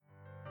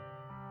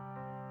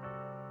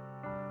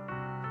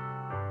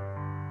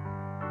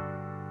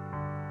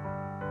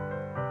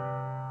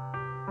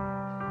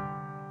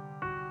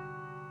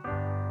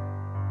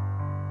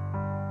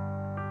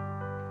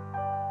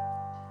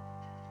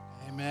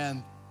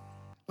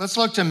Let's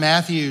look to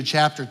Matthew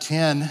chapter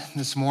 10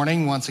 this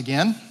morning once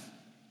again.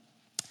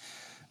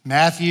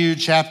 Matthew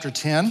chapter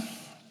 10.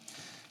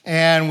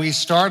 And we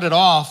started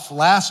off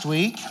last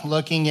week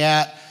looking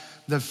at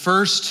the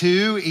first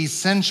two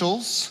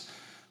essentials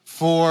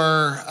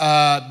for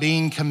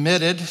being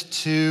committed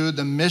to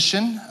the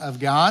mission of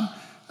God,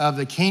 of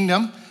the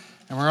kingdom.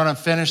 And we're going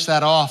to finish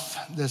that off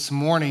this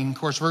morning. Of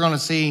course, we're going to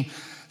see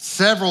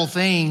several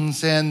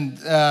things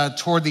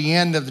toward the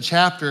end of the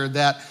chapter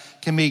that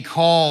can be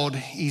called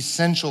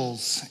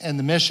essentials in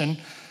the mission.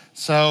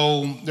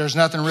 So there's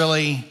nothing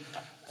really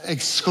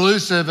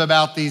exclusive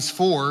about these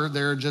four.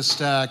 They're just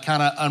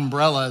kind of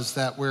umbrellas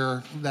that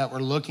we're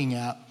looking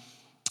at.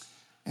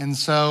 And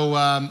so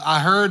I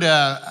heard,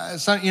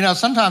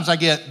 sometimes I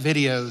get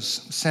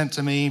videos sent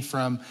to me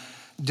from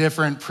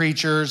different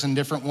preachers and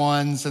different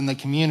ones in the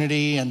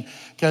community, and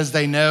because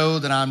they know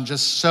that I'm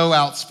just so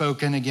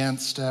outspoken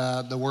against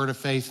the Word of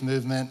Faith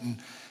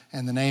movement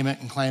and the name it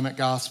and claim it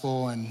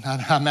gospel. And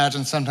I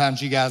imagine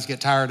sometimes you guys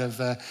get tired of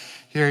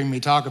hearing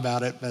me talk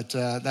about it, but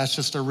that's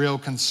just a real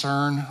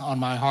concern on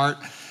my heart.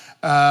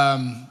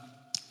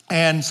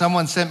 And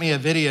someone sent me a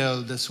video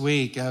this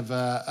week of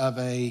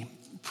a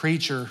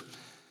preacher.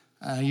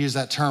 I use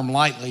that term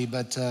lightly,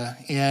 but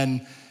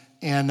in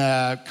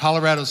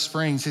Colorado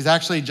Springs. He's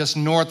actually just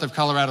north of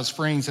Colorado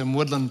Springs in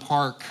Woodland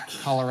Park,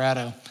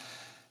 Colorado.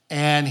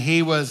 And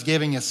he was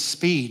giving a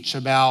speech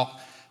about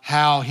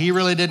how he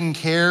really didn't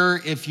care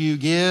if you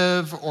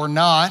give or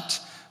not,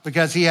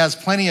 because he has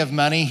plenty of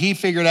money. He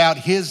figured out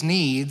his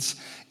needs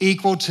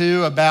equal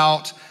to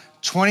about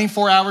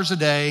 24 hours a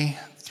day,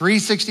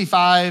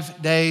 365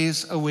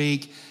 days a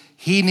week.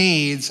 He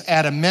needs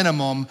at a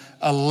minimum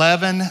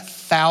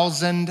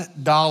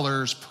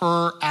 $11,000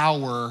 per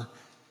hour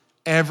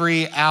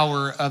every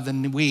hour of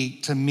the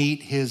week to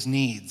meet his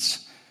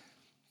needs.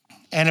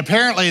 And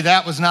apparently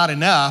that was not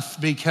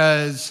enough,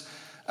 because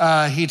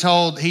he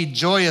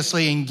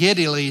joyously and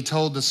giddily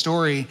told the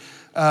story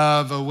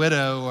of a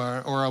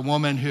widow or a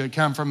woman who had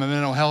come from a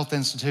mental health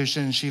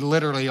institution, and she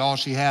literally, all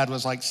she had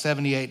was like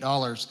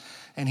 $78,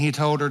 and he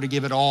told her to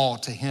give it all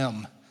to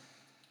him.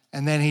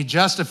 And then he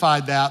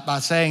justified that by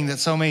saying that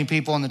so many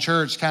people in the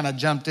church kind of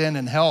jumped in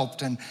and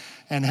helped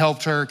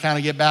her kind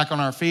of get back on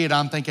her feet.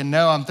 I'm thinking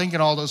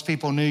all those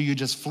people knew you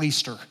just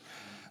fleeced her.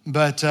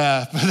 But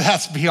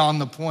that's beyond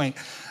the point.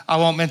 I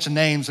won't mention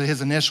names, but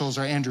his initials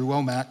are Andrew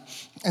Womack.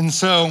 And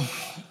so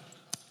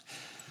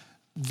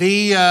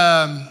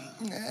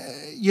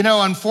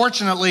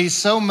unfortunately,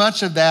 so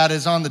much of that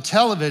is on the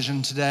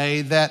television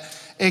today that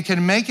it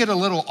can make it a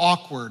little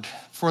awkward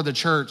for the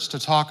church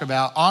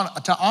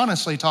to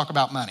honestly talk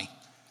about money.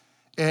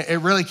 It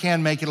really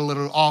can make it a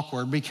little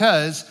awkward,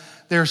 because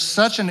there's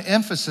such an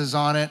emphasis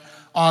on it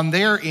on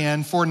their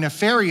end for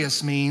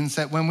nefarious means,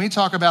 that when we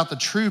talk about the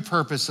true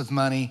purpose of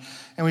money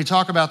and we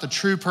talk about the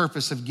true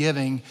purpose of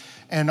giving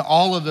and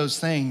all of those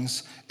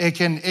things,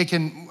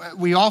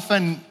 we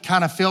often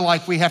kind of feel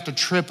like we have to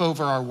trip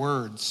over our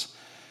words.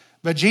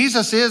 But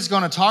Jesus is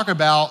going to talk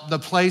about the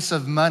place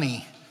of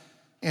money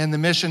in the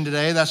mission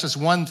today. That's just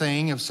one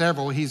thing of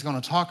several he's going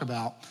to talk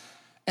about.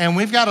 And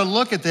we've got to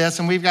look at this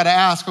and we've got to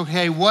ask,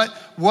 okay, what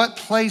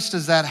place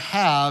does that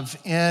have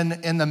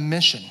in the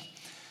mission?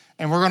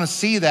 And we're going to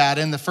see that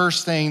in the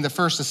first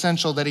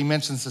essential that he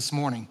mentions this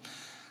morning.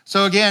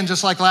 So again,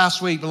 just like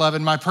last week,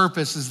 beloved, my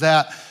purpose is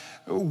that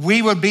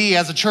we would be,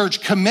 as a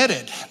church,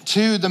 committed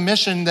to the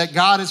mission that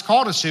God has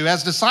called us to.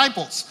 As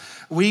disciples,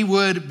 we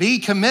would be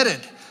committed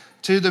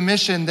to the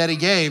mission that he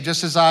gave,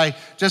 just as I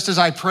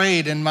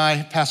prayed in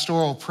my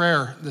pastoral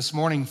prayer this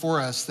morning for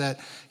us, that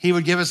he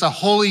would give us a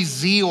holy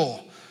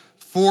zeal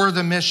for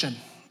the mission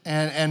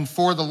and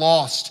for the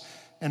lost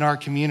in our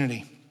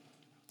community.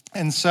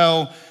 And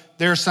so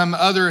there are some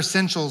other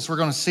essentials we're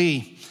going to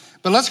see.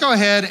 But let's go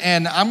ahead,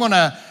 and I'm going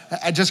to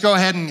just go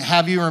ahead and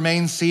have you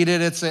remain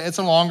seated. It's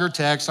a longer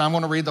text. I'm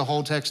going to read the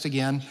whole text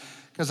again,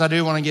 because I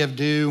do want to give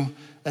due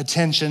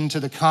attention to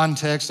the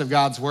context of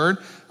God's word.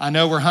 I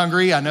know we're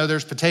hungry. I know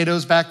there's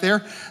potatoes back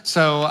there.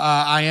 So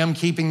I am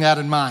keeping that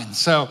in mind.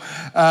 So,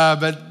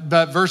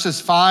 but verses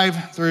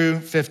 5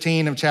 through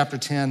 15 of chapter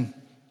 10.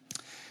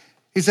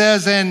 He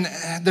says, and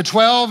the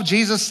 12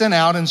 Jesus sent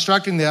out,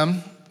 instructing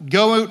them,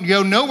 go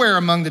nowhere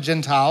among the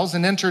Gentiles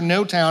and enter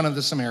no town of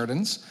the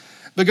Samaritans,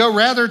 but go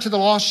rather to the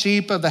lost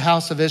sheep of the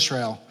house of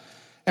Israel,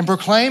 and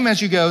proclaim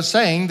as you go,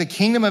 saying, the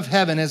kingdom of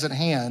heaven is at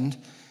hand.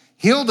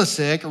 Heal the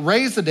sick,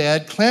 raise the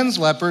dead, cleanse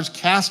lepers,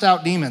 cast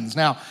out demons.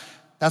 Now,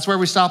 that's where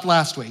we stopped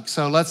last week.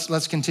 So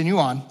let's continue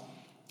on.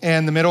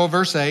 In the middle of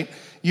verse 8,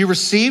 you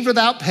received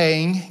without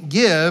paying,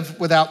 give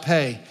without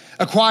pay.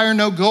 Acquire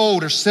no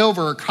gold or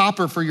silver or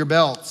copper for your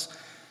belts,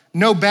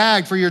 no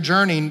bag for your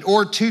journey,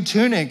 or 2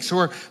 tunics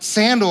or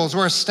sandals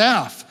or a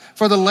staff,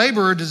 for the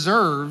laborer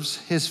deserves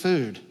his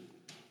food.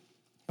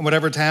 In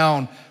whatever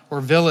town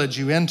or village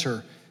you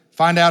enter,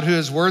 find out who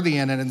is worthy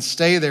in it and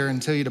stay there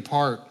until you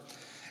depart.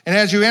 And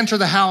as you enter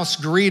the house,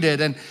 greet it.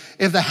 And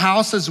if the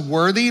house is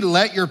worthy,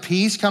 let your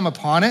peace come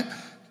upon it.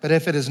 But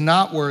if it is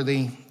not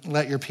worthy,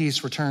 let your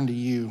peace return to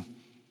you.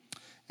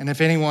 And if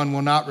anyone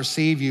will not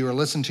receive you or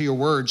listen to your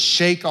words,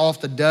 shake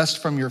off the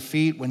dust from your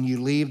feet when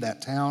you leave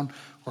that town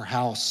or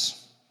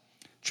house.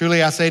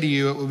 Truly I say to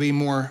you, it will be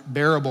more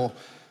bearable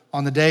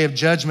on the day of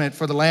judgment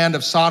for the land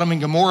of Sodom and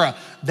Gomorrah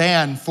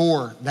than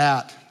for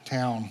that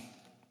town.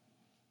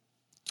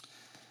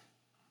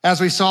 As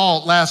we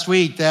saw last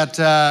week,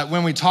 that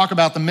when we talk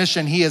about the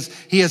mission, he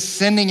is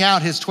sending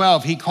out his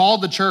 12. He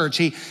called the church.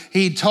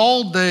 He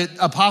told the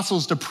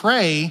apostles to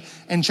pray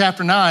in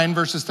chapter 9,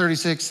 verses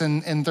 36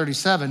 and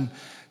 37,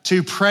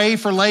 to pray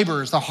for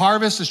laborers. The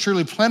harvest is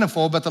truly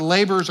plentiful, but the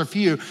laborers are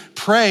few.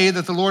 Pray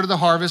that the Lord of the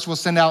harvest will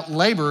send out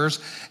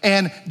laborers.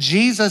 And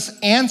Jesus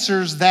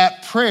answers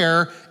that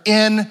prayer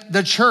in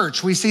the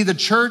church. We see the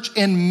church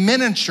in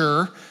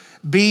miniature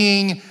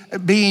being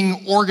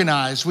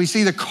organized. We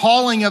see the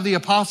calling of the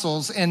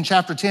apostles in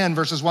chapter 10,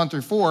 verses 1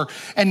 through 4.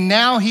 And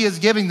now he is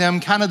giving them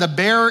kind of the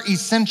bare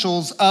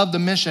essentials of the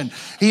mission.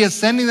 He is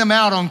sending them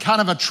out on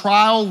kind of a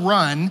trial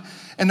run.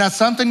 And that's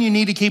something you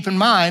need to keep in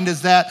mind,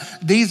 is that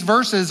these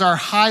verses are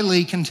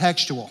highly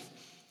contextual.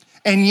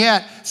 And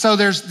yet, so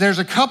there's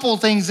a couple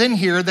things in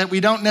here that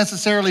we don't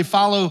necessarily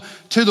follow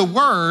to the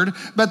word,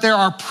 but there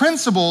are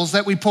principles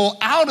that we pull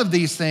out of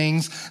these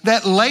things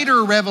that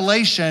later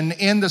revelation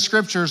in the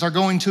scriptures are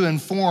going to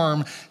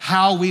inform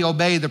how we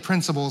obey the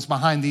principles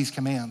behind these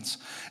commands.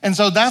 And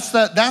so that's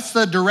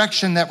the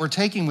direction that we're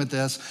taking with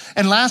this.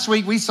 And last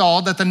week we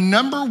saw that the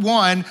number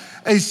one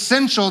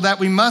essential that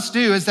we must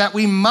do is that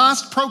we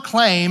must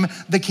proclaim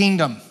the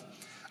kingdom.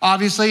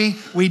 Obviously,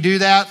 we do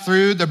that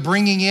through the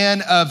bringing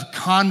in of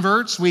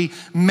converts. We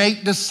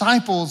make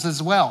disciples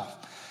as well.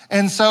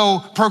 And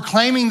so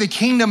proclaiming the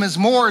kingdom is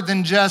more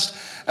than just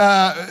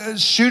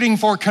shooting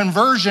for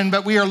conversion,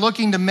 but we are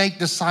looking to make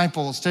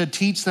disciples, to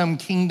teach them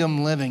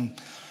kingdom living.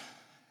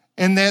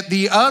 And that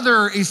the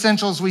other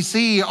essentials we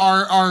see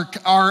are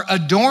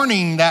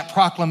adorning that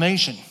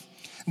proclamation,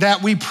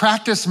 that we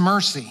practice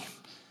mercy.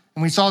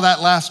 And we saw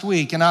that last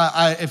week. And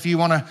if you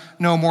want to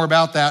know more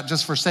about that,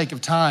 just for sake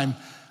of time,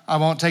 I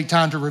won't take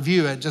time to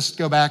review it. Just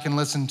go back and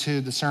listen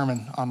to the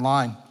sermon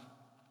online.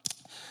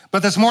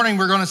 But this morning,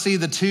 we're going to see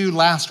the two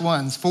last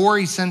ones, 4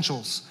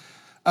 essentials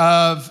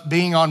of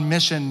being on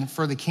mission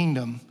for the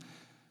kingdom.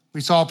 We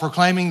saw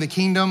proclaiming the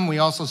kingdom. We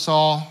also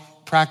saw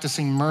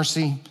practicing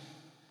mercy.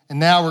 And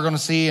now we're going to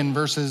see in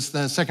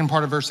the second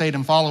part of verse 8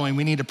 and following,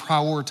 we need to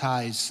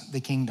prioritize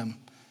the kingdom.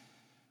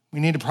 We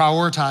need to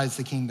prioritize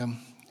the kingdom.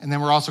 And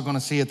then we're also going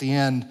to see at the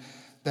end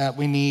that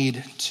we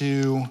need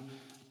to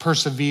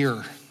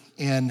persevere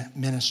in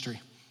ministry.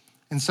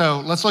 And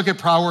so let's look at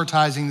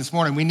prioritizing this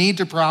morning. We need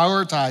to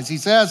prioritize.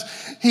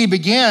 He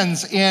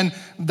begins in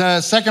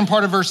the second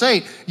part of verse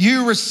 8,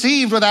 you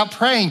received without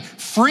praying,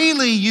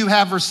 freely you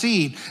have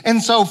received.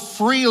 And so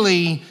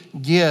freely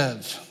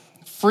give,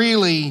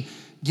 freely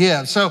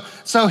give.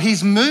 So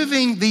he's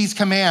moving these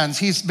commands.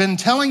 He's been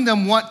telling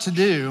them what to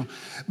do,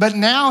 but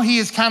now he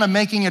is kind of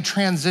making a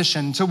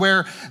transition to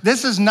where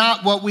this is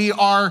not what we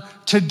are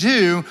to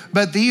do,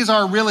 but these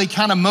are really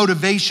kind of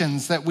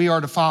motivations that we are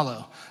to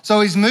follow.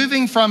 So he's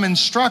moving from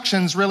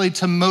instructions really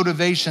to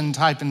motivation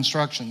type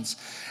instructions.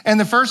 And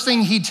the first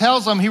thing he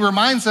tells them, he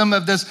reminds them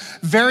of this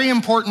very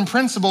important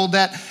principle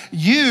that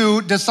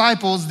you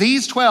disciples,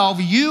 these 12,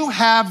 you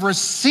have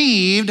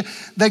received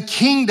the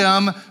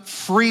kingdom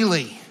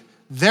freely.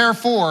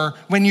 Therefore,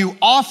 when you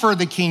offer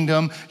the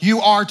kingdom, you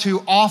are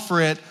to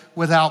offer it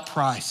without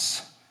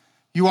price.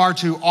 You are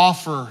to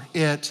offer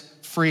it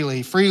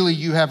freely. Freely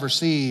you have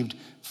received,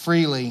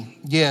 freely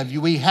give.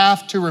 We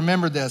have to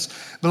remember this.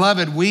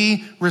 Beloved,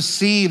 we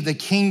receive the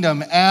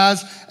kingdom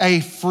as a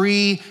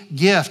free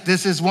gift.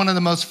 This is one of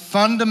the most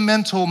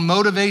fundamental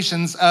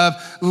motivations of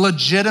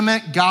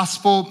legitimate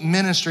gospel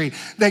ministry,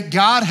 that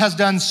God has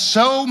done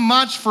so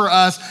much for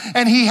us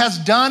and he has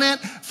done it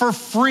for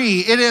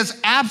free. It is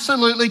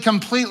absolutely,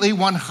 completely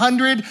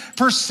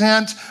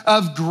 100%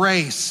 of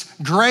grace.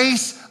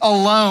 Grace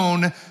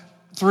alone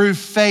through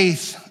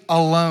faith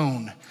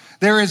alone.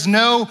 There is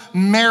no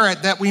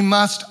merit that we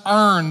must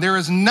earn. There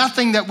is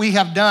nothing that we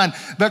have done,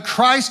 but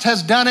Christ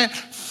has done it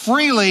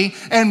freely.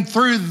 And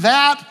through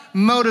that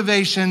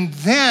motivation,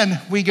 then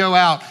we go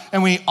out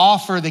and we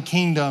offer the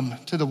kingdom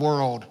to the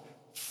world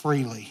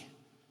freely.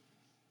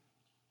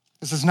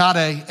 This is not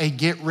a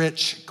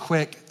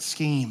get-rich-quick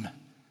scheme.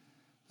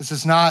 This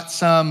is not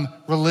some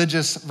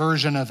religious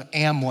version of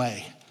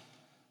Amway.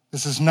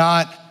 This is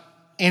not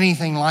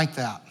anything like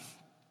that.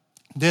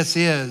 This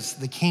is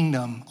the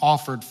kingdom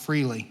offered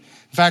freely.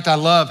 In fact, I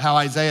love how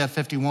Isaiah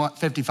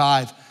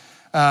 55,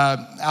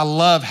 I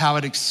love how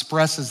it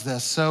expresses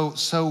this so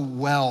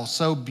well,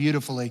 so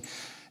beautifully.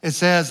 It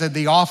says that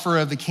the offer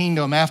of the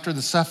kingdom after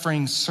the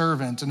suffering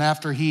servant and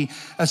after he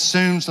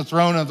assumes the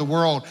throne of the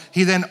world,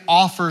 he then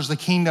offers the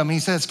kingdom. He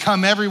says,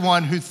 come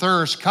everyone who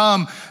thirsts,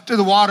 come to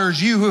the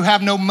waters. You who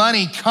have no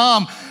money,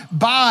 come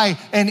buy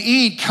and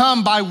eat.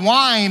 Come buy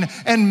wine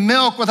and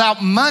milk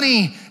without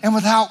money and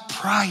without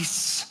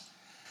price.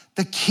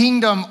 The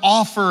kingdom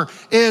offer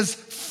is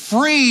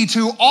free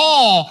to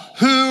all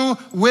who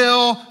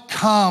will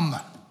come.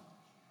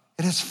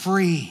 It is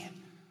free.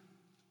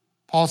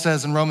 Paul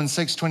says in Romans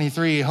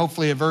 6:23,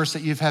 hopefully a verse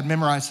that you've had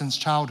memorized since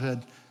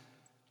childhood,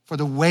 for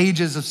the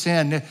wages of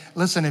sin.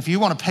 Listen, if you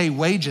want to pay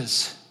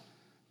wages,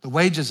 the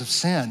wages of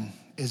sin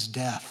is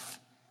death.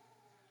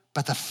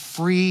 But the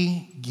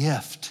free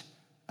gift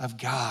of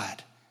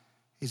God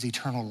is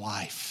eternal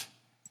life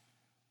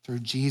through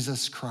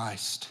Jesus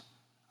Christ,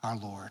 our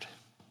Lord.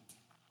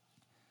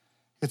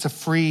 It's a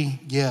free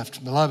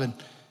gift. Beloved,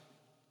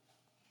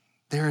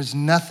 there is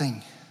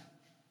nothing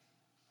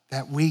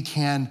that we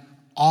can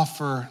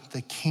offer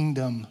the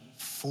kingdom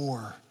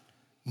for.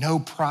 No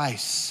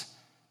price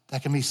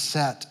that can be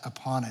set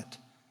upon it,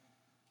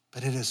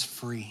 but it is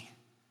free.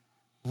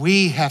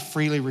 We have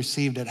freely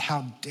received it.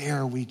 How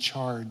dare we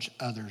charge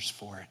others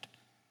for it?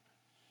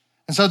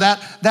 And so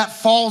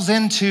that falls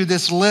into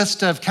this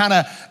list of kind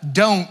of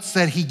don'ts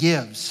that he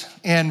gives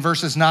in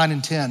verses 9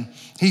 and 10.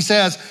 He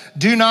says,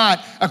 do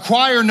not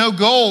acquire no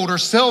gold or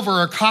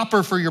silver or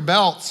copper for your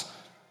belts.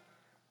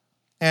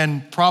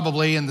 And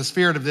probably in the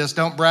spirit of this,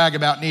 don't brag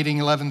about needing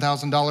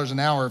 $11,000 an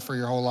hour for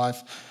your whole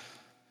life.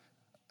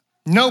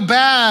 No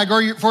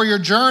bag for your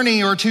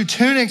journey, or 2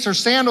 tunics or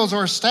sandals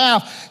or a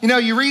staff. You know,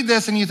 you read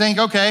this and you think,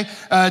 okay,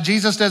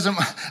 Jesus doesn't,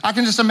 I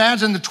can just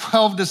imagine the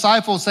 12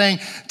 disciples saying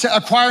to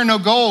acquire no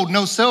gold,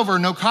 no silver,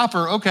 no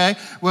copper. Okay,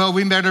 well,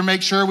 we better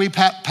make sure we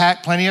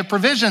pack plenty of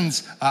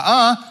provisions.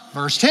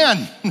 Verse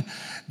 10,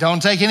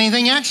 don't take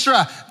anything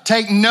extra.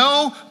 Take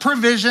no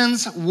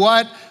provisions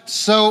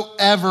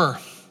whatsoever.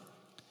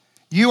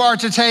 You are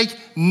to take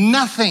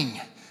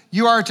nothing.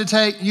 You are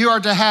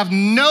to have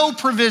no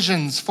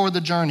provisions for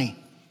the journey.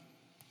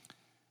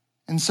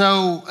 And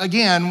so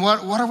again,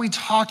 what are we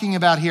talking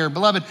about here?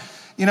 Beloved,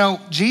 you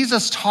know,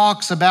 Jesus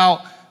talks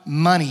about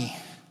money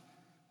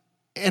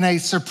in a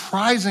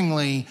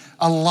surprisingly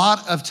a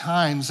lot of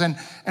times. And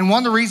one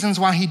of the reasons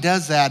why he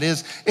does that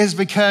is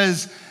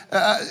because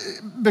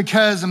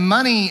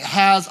money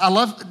has,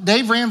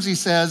 Dave Ramsey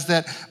says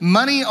that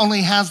money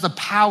only has the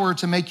power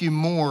to make you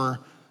more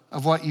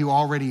of what you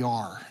already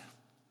are.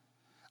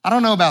 I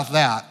don't know about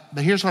that,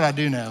 but here's what I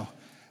do know.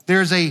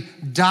 There's a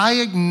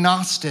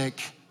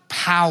diagnostic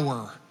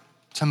power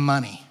to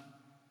money.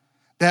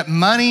 That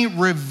money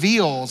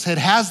reveals, it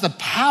has the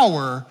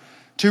power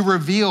to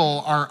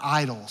reveal our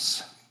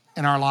idols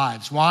in our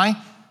lives. Why?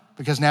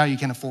 Because now you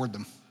can afford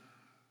them.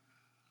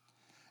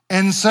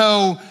 And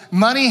so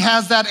money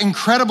has that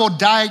incredible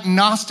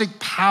diagnostic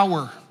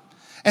power.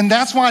 And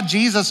that's why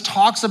Jesus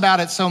talks about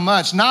it so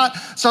much, not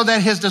so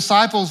that his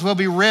disciples will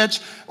be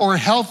rich or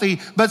healthy,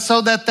 but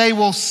so that they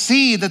will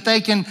see that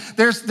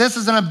this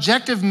is an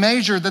objective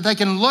measure that they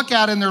can look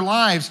at in their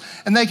lives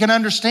and they can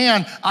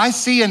understand, I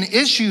see an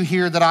issue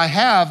here that I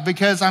have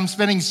because I'm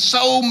spending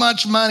so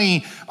much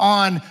money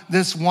on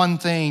this one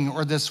thing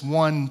or this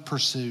one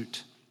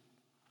pursuit.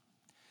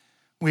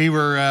 We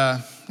were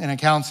in a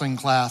counseling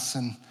class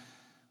and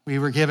we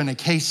were given a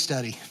case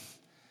study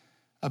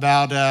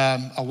about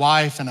a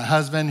wife and a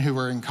husband who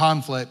were in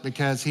conflict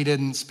because he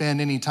didn't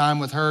spend any time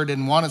with her,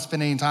 didn't want to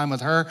spend any time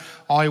with her.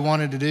 All he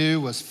wanted to do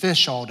was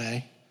fish all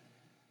day.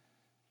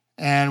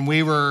 And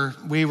we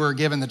were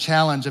given the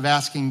challenge of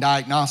asking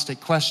diagnostic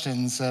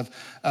questions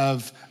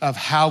of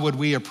how would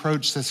we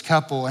approach this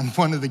couple. And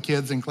one of the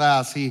kids in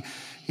class, he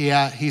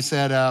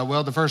said,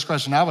 well, the first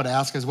question I would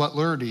ask is, what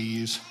lure do you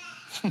use?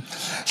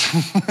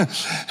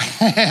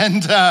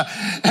 and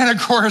of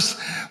course,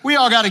 we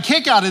all got a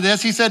kick out of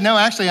this. He said, no,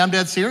 actually, I'm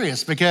dead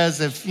serious, because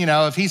if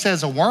he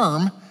says a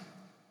worm,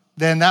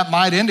 then that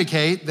might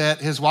indicate that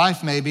his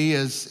wife maybe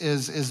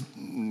is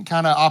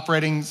kind of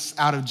operating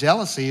out of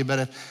jealousy.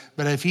 But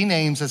if he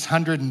names this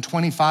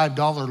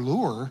 $125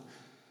 lure,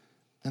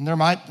 then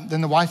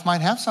the wife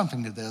might have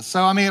something to this.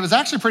 So, I mean, it was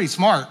actually pretty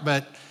smart,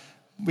 but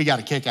we got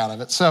a kick out of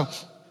it. So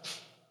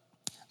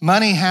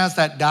money has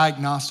that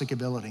diagnostic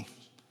ability.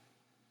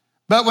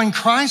 But when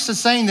Christ is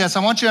saying this,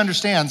 I want you to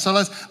understand. So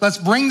let's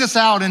bring this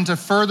out into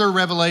further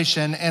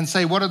revelation and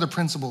say, what are the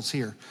principles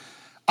here?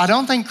 I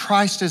don't think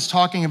Christ is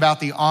talking about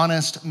the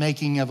honest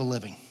making of a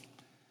living.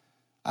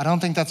 I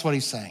don't think that's what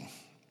he's saying.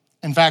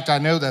 In fact, I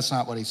know that's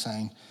not what he's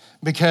saying,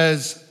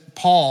 because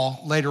Paul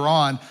later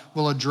on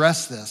will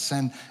address this.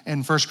 And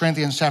in 1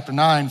 Corinthians chapter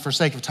 9, for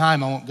sake of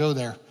time, I won't go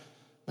there,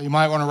 but you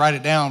might want to write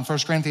it down. 1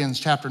 Corinthians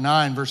chapter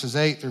 9, verses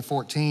 8 through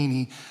 14,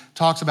 he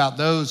talks about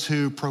those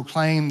who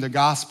proclaim the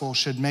gospel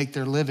should make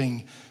their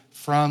living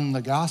from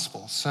the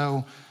gospel.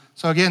 So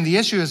again, the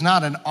issue is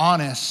not an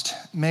honest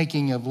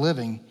making of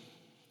living.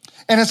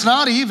 And it's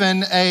not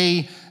even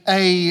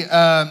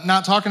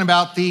not talking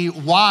about the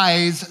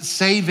wise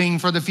saving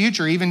for the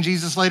future. Even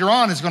Jesus later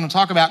on is going to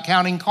talk about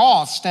counting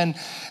cost, and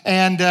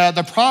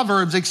the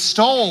Proverbs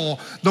extol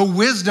the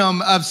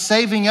wisdom of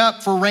saving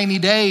up for rainy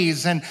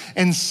days and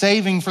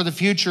saving for the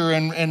future,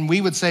 and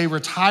we would say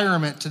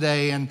retirement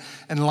today and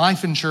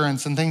life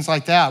insurance and things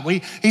like that.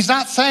 He's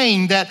not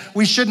saying that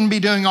we shouldn't be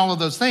doing all of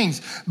those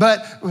things,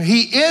 but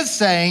he is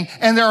saying,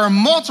 and there are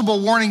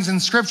multiple warnings in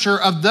Scripture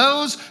of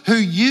those who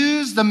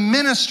use the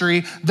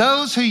ministry,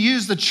 those who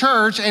use the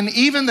church, and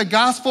even the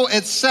gospel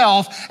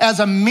itself as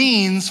a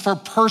means for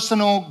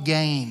personal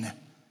gain.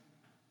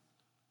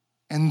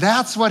 And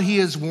that's what he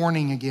is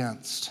warning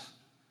against.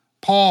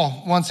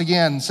 Paul, once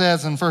again,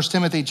 says in 1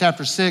 Timothy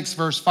chapter 6,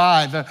 verse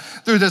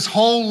 5, through this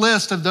whole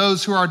list of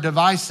those who are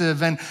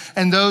divisive and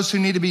those who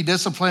need to be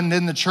disciplined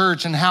in the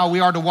church and how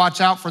we are to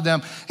watch out for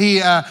them,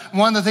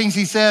 one of the things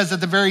he says at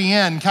the very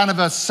end, kind of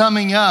a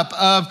summing up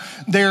of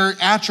their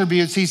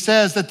attributes, he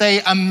says that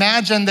they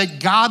imagine that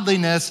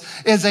godliness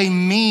is a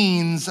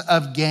means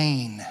of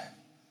gain.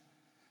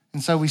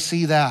 And so we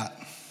see that.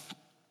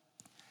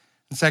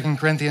 In 2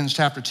 Corinthians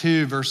chapter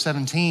 2, verse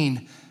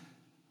 17,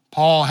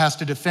 Paul has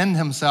to defend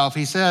himself.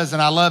 He says,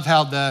 and I love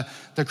how the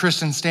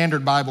Christian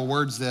Standard Bible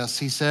words this.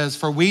 He says,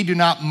 for we do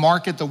not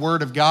market the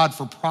word of God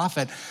for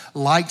profit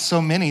like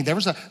so many. There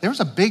was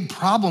a big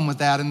problem with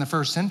that in the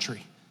first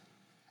century.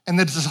 And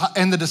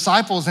the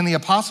disciples and the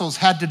apostles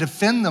had to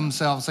defend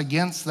themselves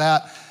against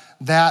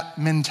that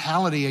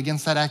mentality,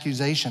 against that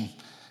accusation.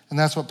 And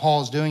that's what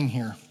Paul is doing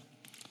here.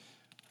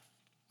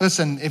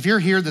 Listen, if you're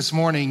here this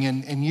morning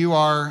and you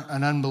are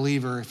an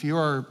unbeliever, if you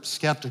are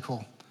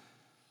skeptical,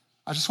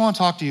 I just want to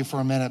talk to you for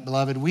a minute,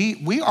 beloved.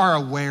 We are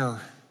aware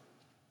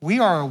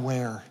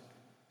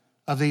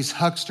of these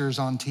hucksters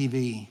on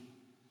TV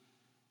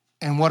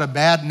and what a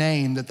bad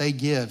name that they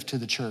give to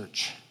the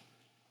church,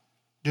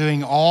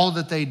 doing all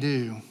that they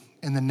do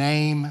in the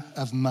name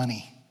of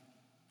money.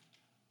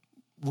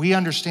 We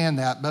understand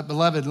that, but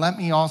beloved, let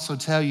me also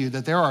tell you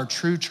that there are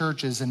true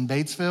churches in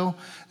Batesville,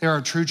 there are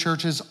true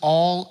churches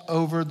all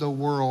over the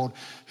world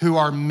who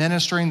are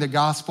ministering the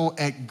gospel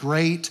at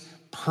great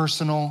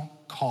personal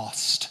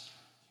cost.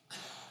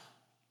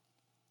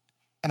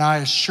 And I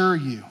assure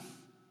you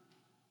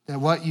that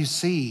what you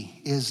see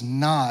is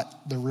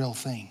not the real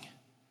thing.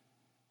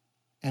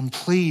 And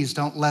please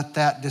don't let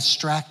that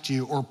distract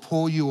you or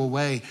pull you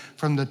away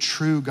from the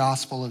true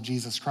gospel of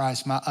Jesus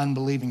Christ. My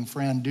unbelieving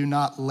friend, do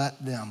not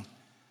let them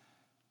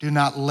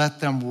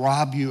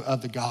rob you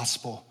of the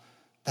gospel.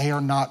 They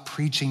are not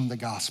preaching the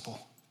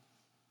gospel.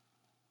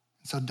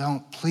 So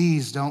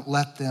please don't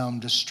let them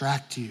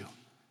distract you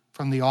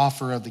from the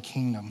offer of the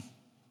kingdom.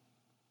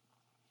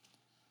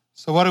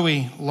 So what do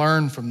we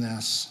learn from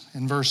this?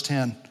 In verse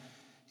 10,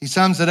 he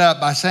sums it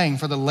up by saying,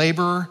 for the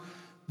laborer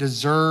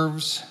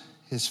deserves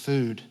his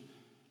food. It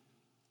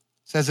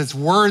says it's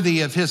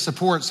worthy of his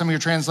support, some of your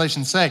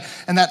translations say.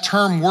 And that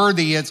term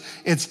worthy,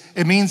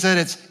 it means that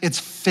it's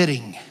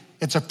fitting,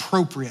 it's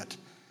appropriate,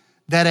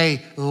 that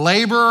a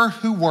laborer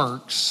who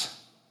works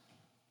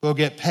will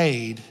get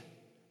paid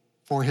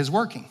for his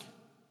working,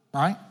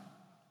 right?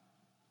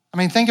 I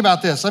mean, think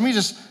about this. Let me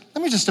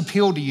just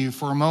appeal to you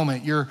for a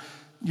moment.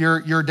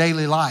 Your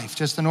daily life,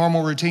 just the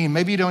normal routine.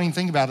 Maybe you don't even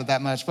think about it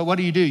that much, but what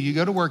do? You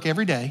go to work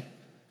every day,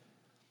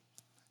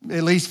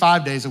 at least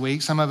 5 days a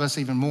week, some of us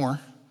even more.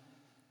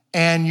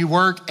 And you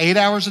work 8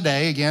 hours a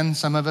day, again,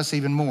 some of us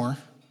even more.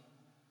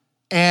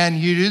 And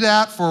you do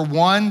that for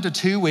 1 to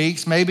 2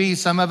 weeks, maybe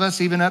some of us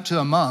even up to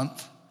a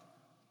month.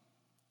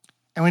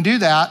 And we do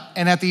that,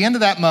 and at the end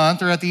of that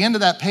month or at the end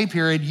of that pay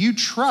period, you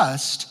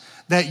trust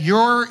that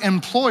your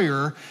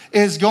employer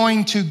is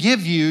going to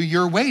give you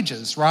your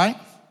wages, right?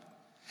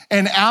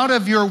 And out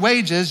of your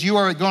wages, you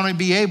are going to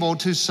be able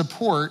to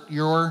support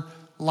your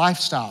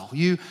lifestyle.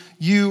 You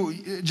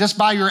just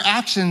by your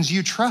actions,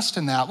 you trust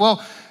in that.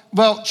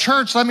 Well,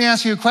 church, let me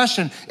ask you a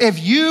question.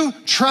 If you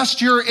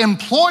trust your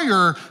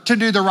employer to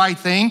do the right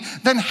thing,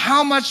 then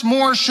how much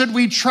more should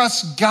we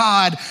trust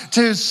God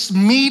to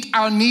meet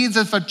our needs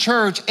as a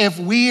church if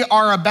we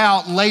are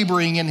about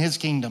laboring in his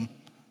kingdom?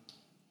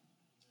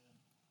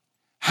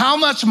 How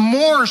much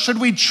more should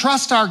we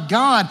trust our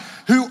God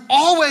who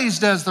always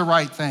does the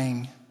right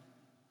thing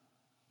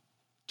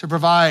to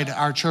provide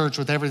our church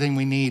with everything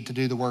we need to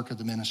do the work of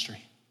the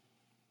ministry?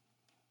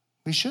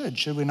 We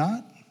should we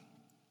not?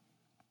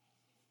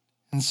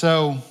 And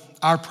so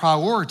our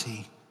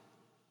priority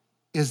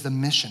is the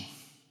mission.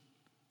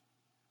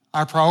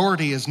 Our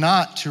priority is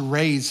not to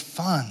raise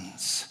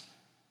funds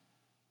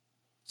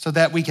so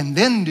that we can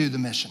then do the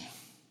mission,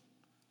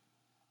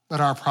 but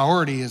our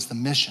priority is the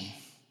mission.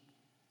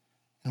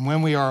 And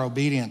when we are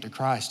obedient to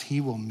Christ, he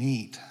will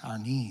meet our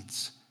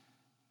needs.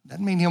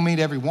 Doesn't mean he'll meet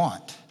every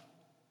want,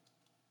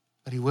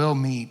 but he will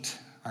meet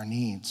our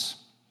needs.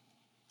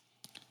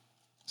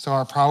 So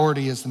our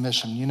priority is the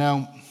mission. You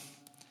know,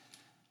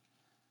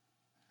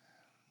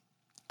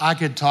 I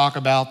could talk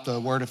about the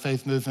Word of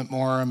Faith movement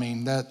more. I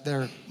mean,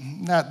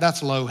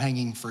 that's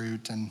low-hanging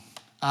fruit. And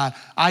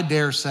I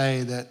dare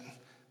say that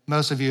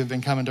most of you have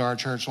been coming to our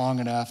church long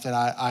enough that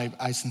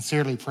I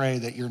sincerely pray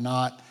that you're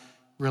not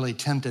really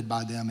tempted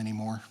by them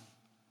anymore,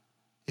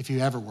 if you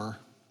ever were.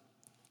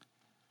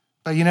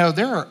 But you know,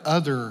 there are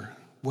other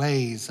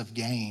ways of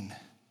gain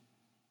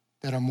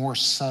that are more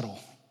subtle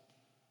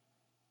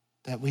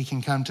that we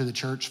can come to the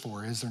church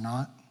for, is there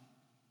not?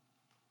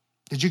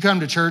 Did you come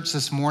to church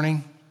this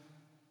morning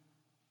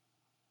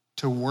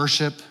to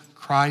worship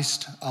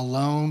Christ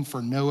alone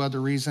for no other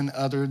reason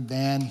other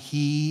than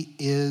he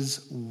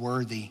is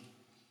worthy?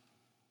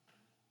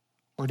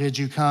 Or did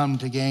you come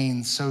to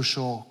gain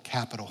social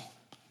capital?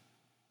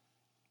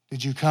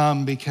 Did you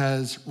come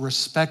because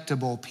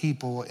respectable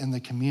people in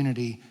the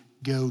community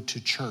go to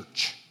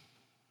church?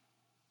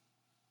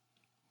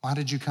 Why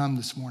did you come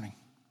this morning?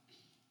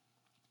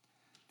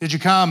 Did you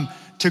come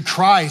to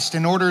Christ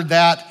in order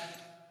that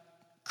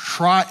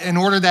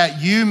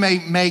you may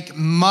make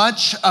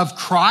much of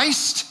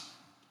Christ?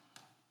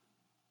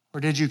 Or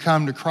did you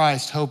come to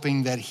Christ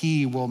hoping that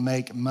he will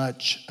make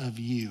much of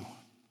you?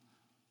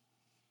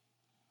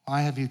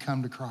 Why have you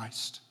come to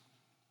Christ?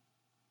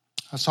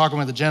 I was talking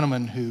with a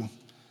gentleman who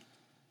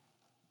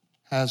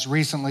has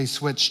recently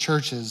switched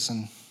churches,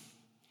 and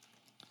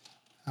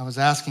I was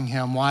asking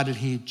him, why did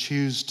he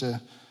choose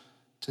to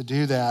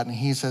do that? And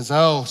he says,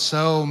 oh,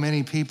 so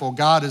many people.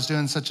 God is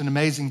doing such an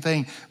amazing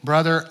thing.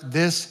 Brother,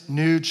 this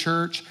new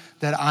church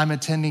that I'm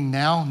attending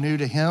now, new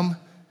to him,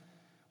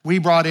 we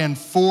brought in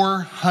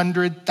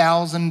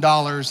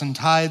 $400,000 in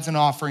tithes and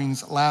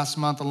offerings last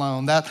month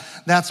alone.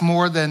 That's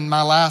more than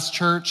my last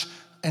church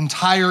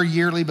entire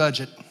yearly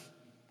budget.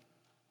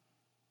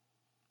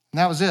 And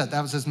that was it.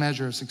 That was his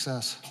measure of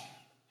success.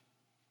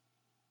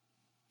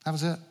 That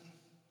was it.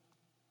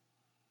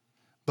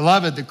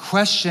 Beloved, the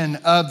question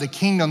of the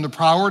kingdom, the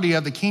priority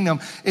of the kingdom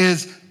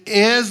is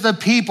the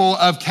people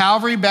of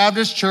Calvary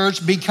Baptist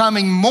Church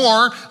becoming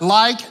more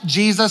like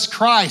Jesus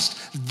Christ?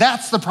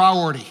 That's the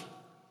priority.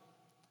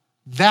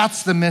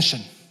 That's the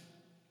mission.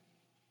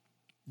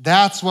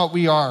 That's what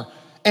we are.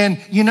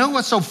 And you know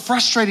what's so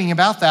frustrating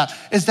about that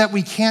is that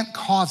we can't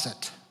cause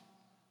it.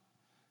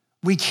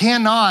 We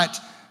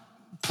cannot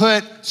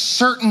put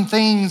certain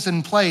things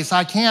in place.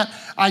 I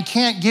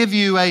can't give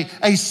you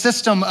a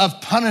system of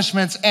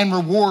punishments and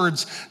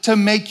rewards to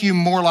make you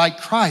more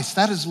like Christ.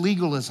 That is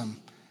legalism,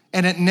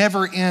 and it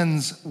never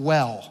ends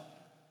well,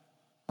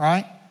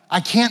 right? I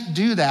can't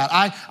do that.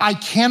 I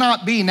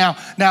cannot be. Now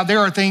there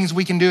are things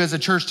we can do as a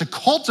church to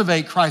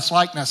cultivate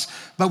Christ-likeness,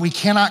 but we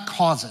cannot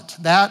cause it.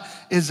 That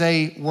is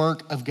a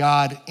work of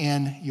God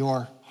in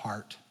your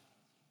heart.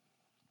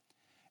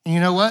 And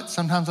you know what?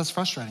 Sometimes that's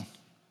frustrating.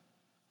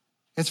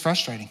 It's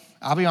frustrating.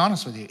 I'll be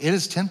honest with you. It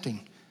is tempting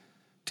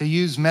to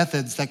use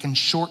methods that can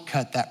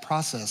shortcut that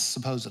process,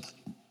 supposedly.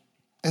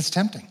 It's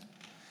tempting.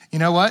 You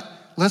know what?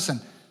 Listen,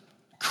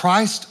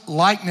 Christ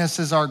likeness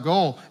is our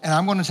goal. And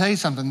I'm going to tell you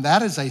something.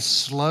 That is a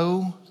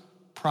slow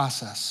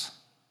process.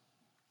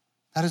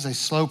 That is a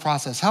slow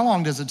process. How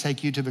long does it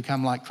take you to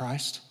become like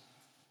Christ?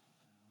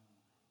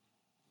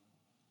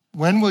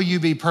 When will you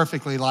be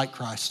perfectly like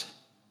Christ?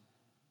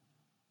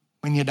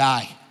 When you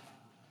die.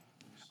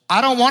 I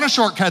don't want to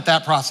shortcut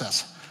that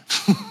process.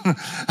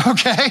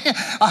 Okay?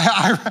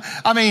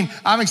 I mean,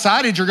 I'm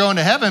excited you're going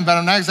to heaven, but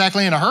I'm not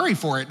exactly in a hurry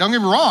for it. Don't get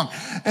me wrong.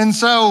 And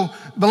so,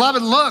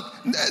 beloved, look,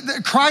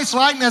 Christ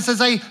likeness is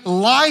a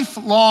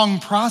lifelong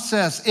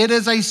process. It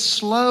is a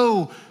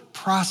slow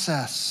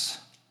process.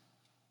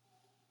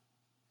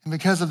 And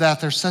because of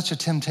that, there's such a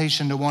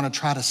temptation to want to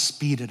try to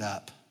speed it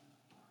up,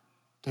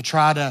 to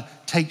try to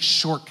take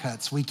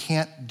shortcuts. We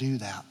can't do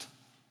that.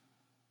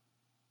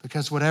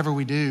 Because whatever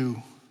we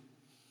do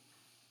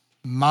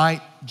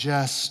might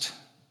just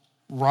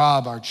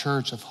rob our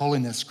church of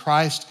holiness.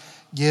 Christ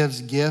gives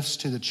gifts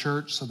to the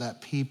church so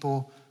that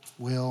people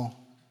will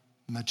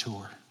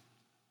mature.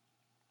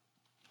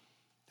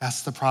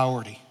 That's the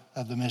priority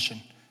of the mission,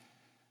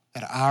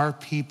 that our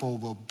people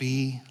will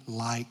be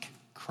like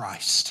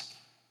Christ.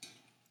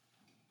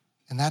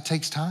 And that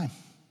takes time,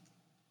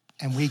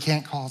 and we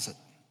can't cause it,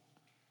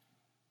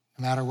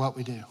 no matter what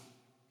we do.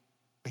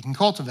 We can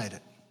cultivate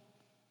it,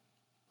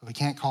 but we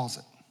can't cause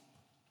it.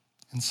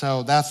 And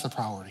so that's the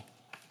priority.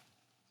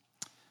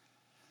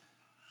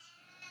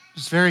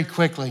 Just very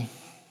quickly,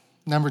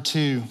 number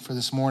 2 for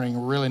this morning,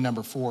 or really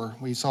number 4,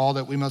 we saw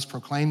that we must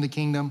proclaim the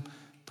kingdom,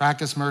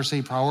 practice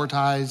mercy,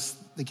 prioritize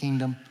the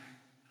kingdom.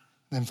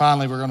 Then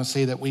finally, we're going to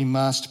see that we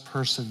must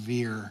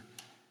persevere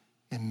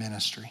in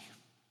ministry.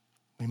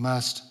 We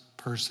must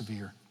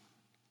persevere.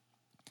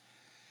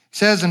 He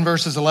says in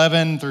verses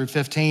 11 through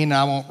 15,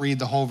 I won't read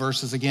the whole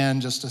verses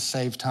again just to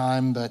save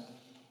time, but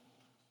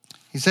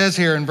he says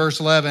here in verse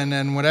 11,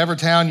 and whatever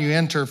town you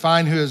enter,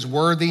 find who is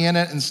worthy in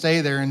it and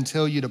stay there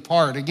until you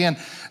depart. Again,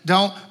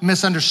 don't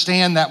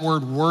misunderstand that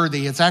word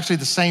worthy. It's actually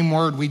the same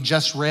word we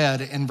just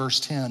read in verse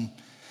 10.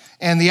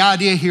 And the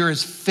idea here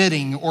is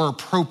fitting or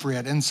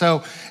appropriate. And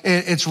so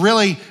it's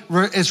really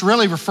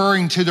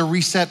referring to the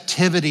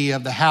receptivity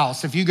of the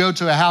house. If you go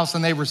to a house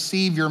and they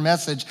receive your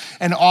message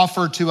and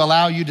offer to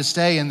allow you to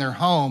stay in their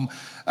home,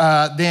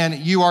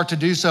 then you are to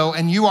do so,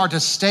 and you are to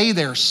stay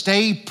there,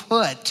 stay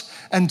put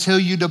until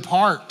you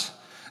depart.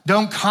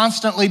 Don't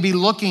constantly be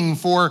looking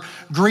for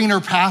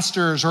greener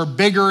pastures or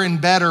bigger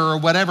and better or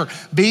whatever.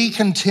 Be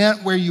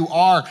content where you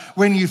are.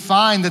 When you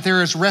find that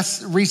there is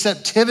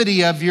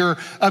receptivity of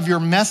your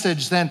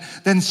message, then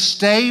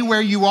stay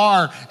where you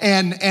are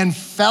and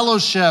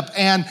fellowship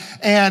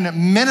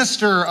and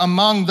minister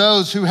among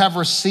those who have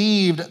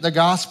received the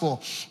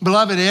gospel.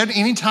 Beloved,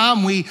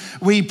 anytime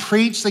we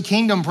preach the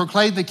kingdom,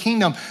 proclaim the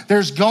kingdom,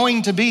 there's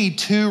going to be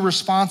 2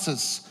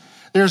 responses.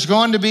 There's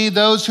going to be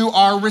those who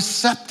are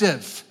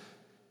receptive,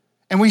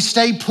 and we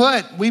stay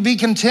put, we be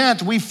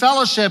content, we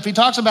fellowship. He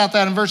talks about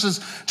that in verses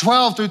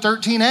 12 through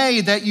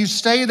 13a, that you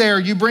stay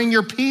there, you bring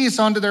your peace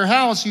onto their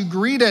house, you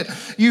greet it,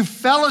 you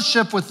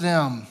fellowship with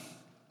them.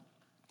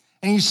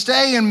 and you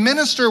stay and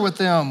minister with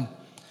them.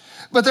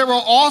 But there will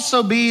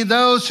also be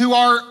those who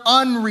are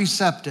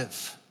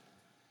unreceptive.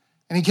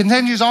 And he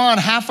continues on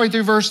halfway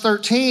through verse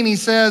 13. He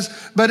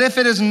says, but if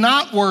it is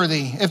not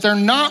worthy, if they're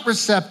not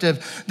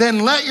receptive, then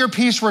let your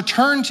peace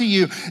return to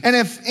you. And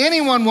if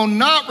anyone will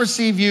not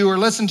receive you or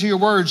listen to your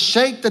words,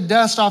 shake the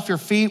dust off your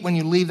feet when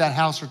you leave that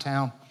house or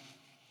town.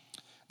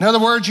 In other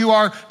words, you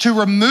are to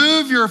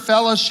remove your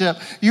fellowship.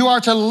 You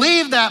are to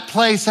leave that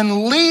place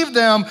and leave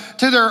them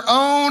to their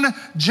own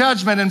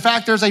judgment. In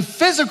fact, there's a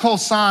physical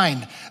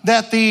sign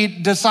that the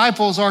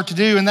disciples are to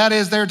do, and that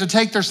is they're to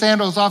take their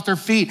sandals off their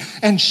feet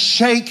and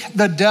shake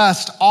the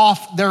dust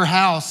off their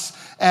house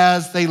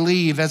as they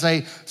leave, as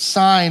a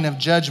sign of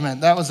judgment.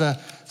 That was a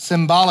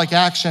symbolic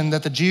action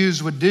that the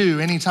Jews would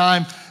do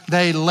anytime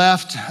they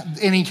left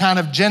any kind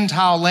of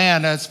Gentile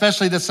land,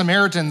 especially the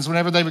Samaritans.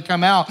 Whenever they would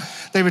come out,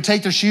 they would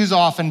take their shoes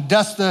off and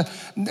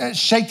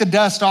shake the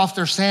dust off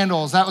their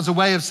sandals. That was a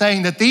way of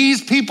saying that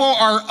these people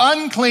are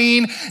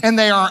unclean and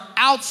they are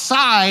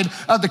outside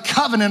of the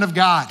covenant of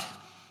God.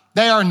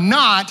 They are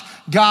not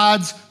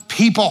God's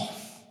people.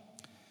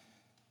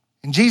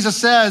 And Jesus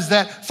says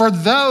that for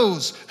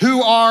those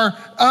who are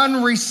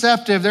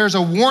unreceptive, there's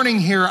a warning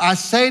here. I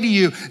say to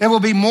you, it will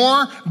be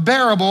more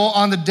bearable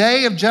on the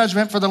day of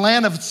judgment for the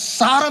land of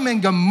Sodom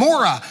and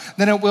Gomorrah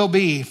than it will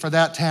be for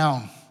that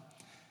town.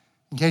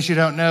 In case you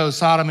don't know,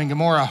 Sodom and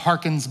Gomorrah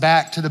harkens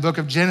back to the book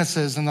of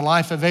Genesis and the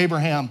life of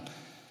Abraham.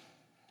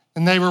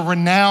 And they were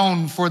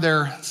renowned for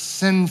their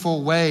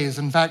sinful ways.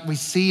 In fact, we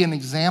see an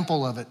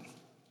example of it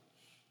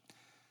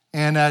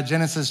in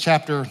Genesis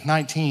chapter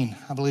 19,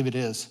 I believe it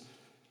is.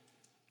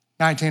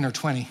 19 or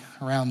 20,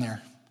 around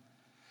there.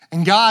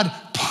 And God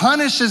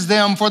punishes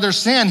them for their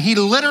sin. He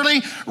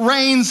literally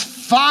rains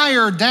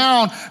fire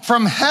down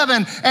from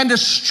heaven and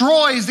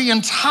destroys the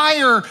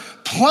entire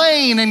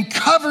plain and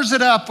covers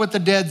it up with the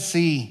Dead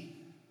Sea.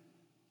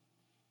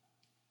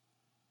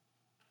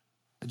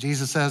 But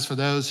Jesus says for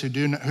those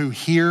who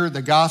hear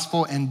the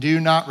gospel and do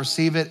not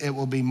receive it, it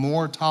will be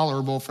more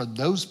tolerable for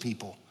those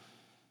people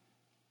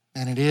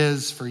than it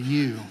is for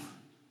you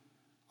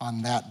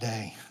on that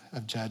day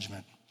of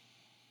judgment.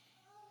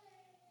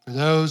 For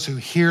those who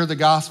hear the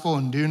gospel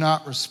and do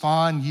not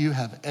respond, you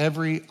have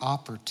every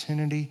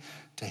opportunity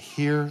to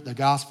hear the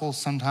gospel,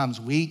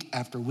 sometimes week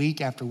after week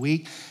after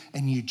week,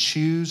 and you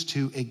choose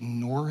to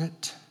ignore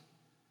it.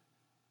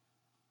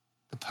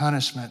 The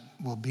punishment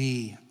will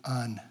be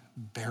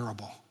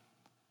unbearable.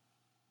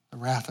 The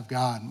wrath of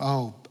God.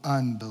 Oh,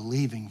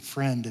 unbelieving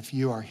friend, if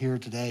you are here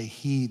today,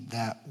 heed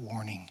that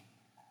warning.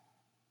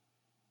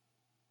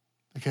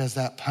 Because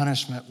that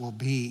punishment will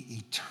be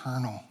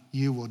eternal.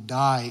 You will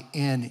die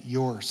in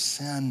your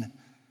sin.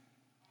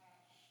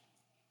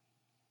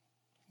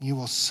 You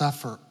will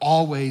suffer,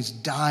 always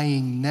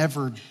dying,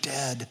 never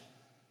dead.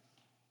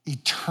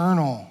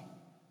 Eternal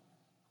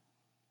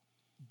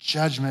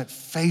judgment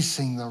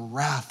facing the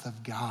wrath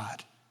of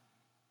God.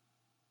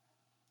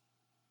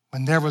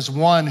 When there was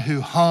one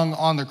who hung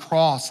on the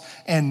cross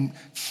and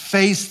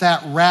faced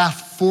that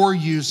wrath for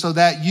you so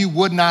that you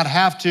would not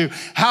have to,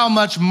 how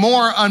much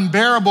more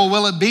unbearable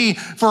will it be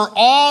for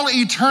all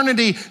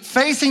eternity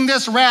facing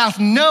this wrath,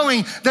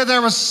 knowing that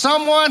there was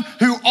someone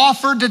who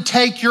offered to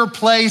take your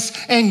place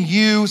and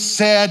you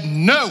said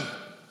no?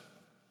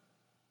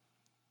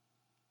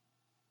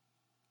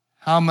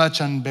 How much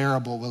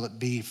unbearable will it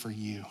be for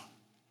you,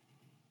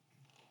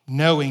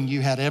 knowing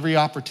you had every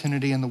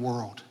opportunity in the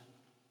world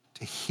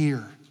to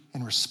hear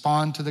and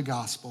respond to the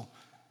gospel,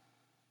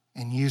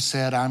 and you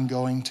said, I'm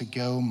going to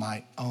go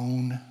my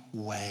own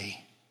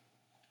way.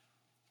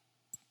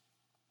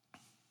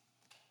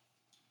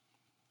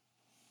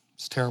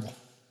 It's terrible.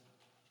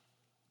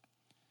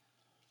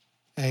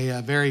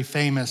 A very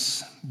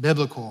famous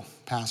biblical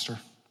pastor,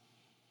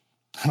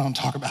 I don't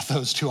talk about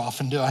those too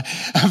often, do I?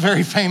 A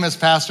very famous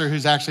pastor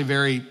who's actually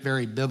very,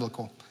 very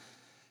biblical.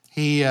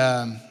 He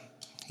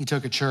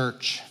took a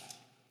church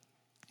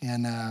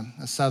in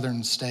a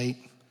southern state,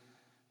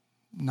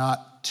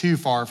 not too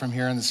far from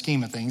here in the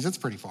scheme of things. It's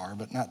pretty far,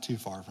 but not too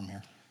far from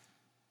here.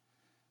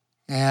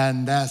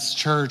 And that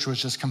church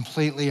was just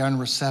completely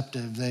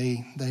unreceptive.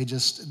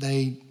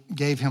 They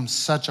gave him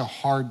such a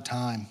hard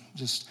time,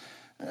 just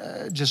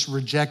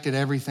rejected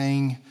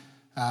everything.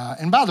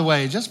 And by the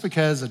way, just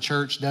because a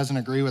church doesn't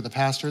agree with a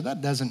pastor, that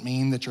doesn't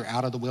mean that you're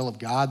out of the will of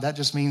God. That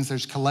just means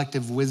there's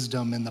collective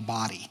wisdom in the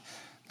body.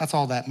 That's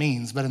all that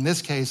means. But in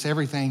this case,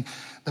 everything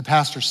the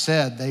pastor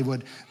said, they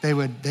would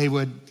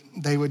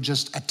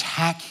just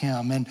attack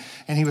him. And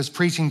he was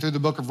preaching through the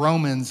book of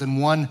Romans.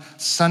 And one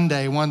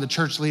Sunday, one of the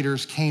church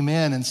leaders came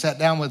in and sat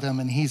down with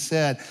him. And he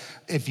said,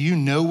 if you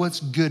know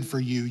what's good for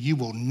you, you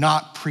will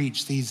not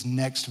preach these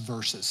next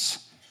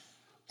verses,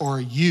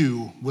 or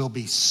you will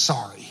be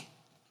sorry.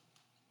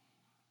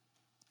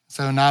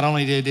 So not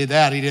only did he do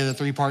that, he did a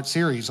 3-part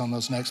series on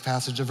those next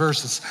passage of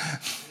verses.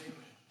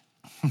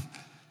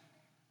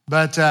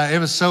 But it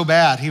was so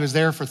bad. He was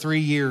there for 3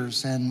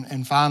 years,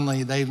 and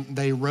finally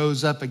they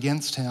rose up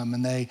against him,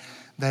 and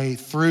they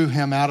threw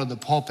him out of the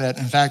pulpit.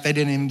 In fact, they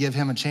didn't even give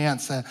him a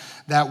chance.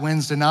 That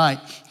Wednesday night,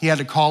 he had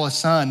to call his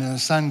son, and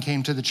his son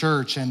came to the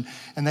church, and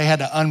they had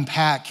to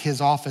unpack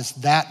his office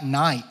that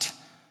night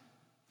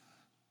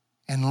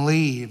and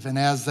leave. And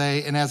as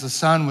the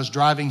son was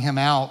driving him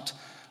out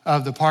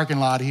of the parking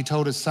lot, he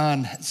told his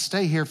son,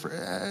 stay here,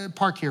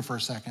 park here for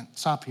a second,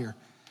 stop here.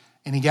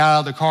 And he got out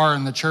of the car,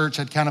 and the church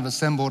had kind of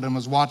assembled and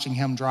was watching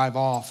him drive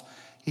off.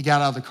 He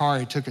got out of the car,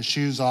 he took his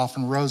shoes off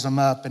and rose them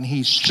up, and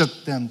he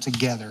shook them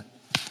together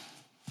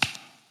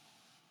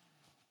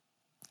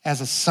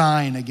as a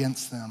sign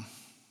against them.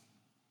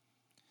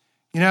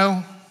 You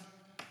know,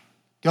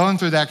 going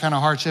through that kind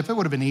of hardship, it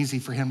would have been easy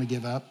for him to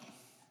give up.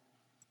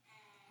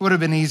 It would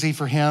have been easy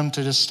for him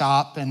to just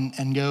stop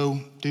and go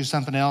do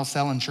something else,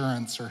 sell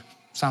insurance or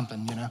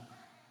something, you know.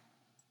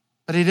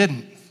 But he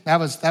didn't. That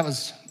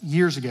was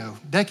years ago,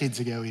 decades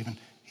ago even.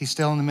 He's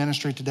still in the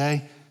ministry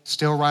today,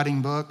 still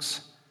writing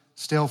books,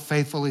 still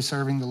faithfully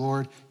serving the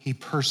Lord. He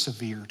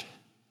persevered.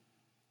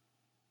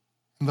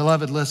 And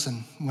beloved,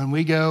 listen, when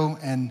we go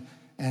and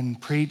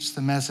preach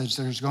the message,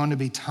 there's going to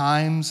be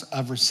times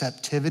of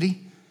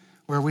receptivity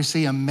where we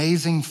see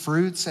amazing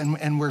fruits,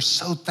 and we're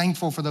so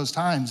thankful for those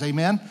times,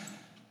 amen?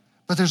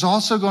 But there's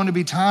also going to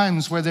be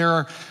times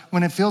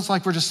when it feels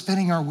like we're just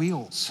spinning our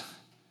wheels,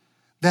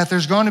 that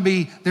there's going to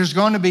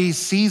be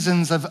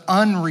seasons of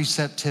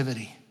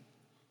unreceptivity.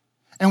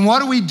 And what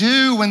do we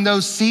do when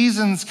those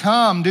seasons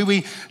come? Do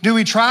we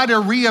try to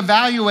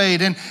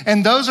reevaluate?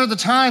 And those are the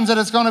times that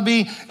it's going to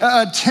be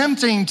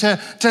tempting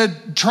to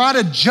try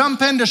to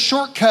jump into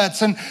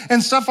shortcuts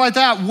and stuff like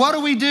that. What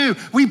do?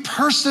 We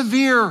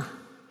persevere.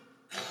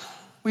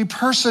 We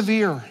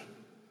persevere.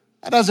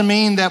 That doesn't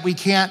mean that we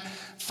can't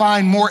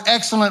find more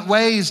excellent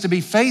ways to be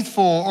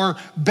faithful or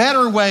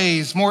better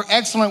ways, more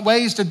excellent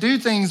ways to do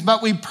things,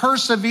 but we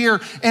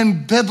persevere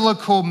in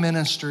biblical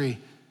ministry.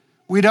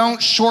 We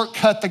don't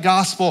shortcut the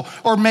gospel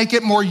or make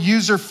it more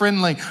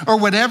user-friendly or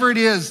whatever it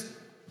is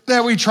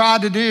that we try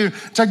to do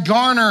to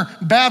garner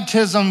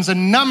baptisms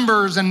and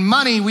numbers and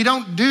money. We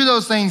don't do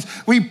those things.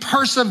 We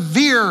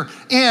persevere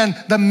in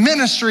the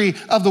ministry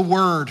of the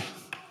word.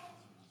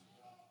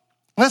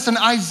 Listen,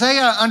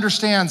 Isaiah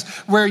understands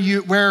where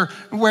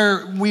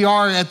we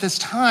are at this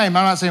time.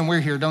 I'm not saying we're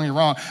here, don't get me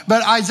wrong,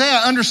 but Isaiah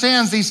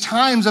understands these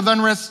times of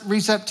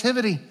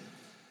unreceptivity.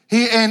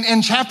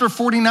 In chapter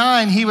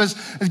 49,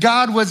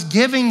 God was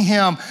giving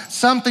him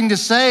something to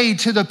say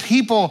to the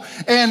people.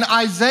 And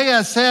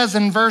Isaiah says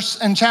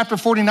in chapter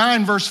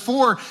 49, verse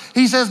 4,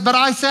 he says, but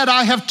I said,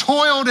 I have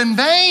toiled in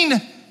vain.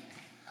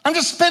 I'm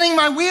just spinning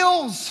my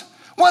wheels.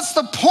 What's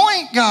the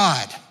point,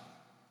 God?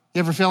 You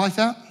ever feel like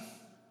that?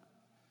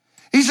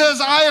 He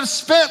says, I have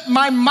spent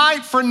my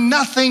might for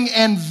nothing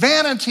and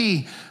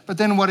vanity. But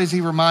then what does he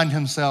remind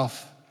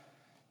himself?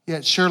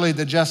 Yet surely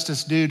the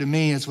justice due to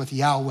me is with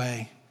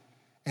Yahweh,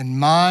 and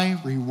my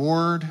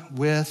reward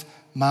with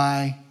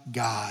my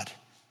God.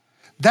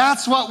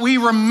 That's what we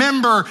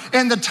remember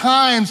in the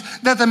times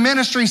that the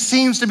ministry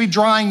seems to be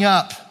drying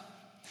up.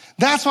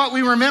 That's what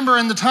we remember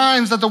in the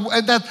times that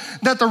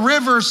the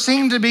rivers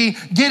seem to be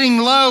getting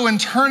low and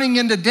turning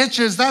into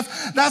ditches.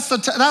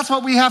 That's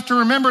what we have to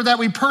remember, that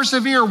we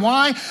persevere.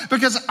 Why?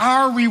 Because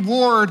our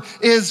reward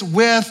is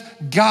with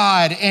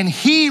God, and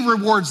he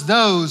rewards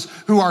those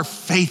who are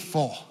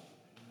faithful.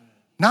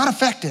 Not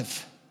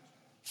effective,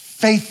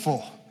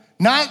 faithful.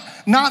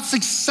 Not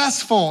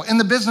successful in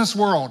the business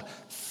world,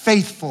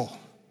 faithful.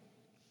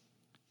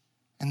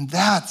 And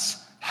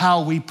that's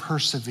how we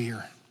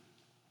persevere.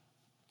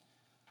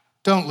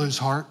 Don't lose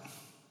heart.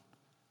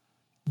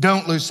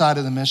 Don't lose sight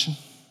of the mission.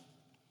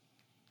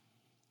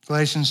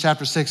 Galatians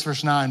chapter 6,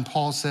 verse 9,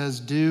 Paul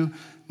says, do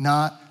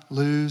not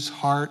lose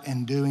heart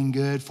in doing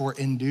good, for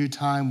in due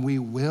time we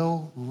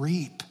will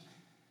reap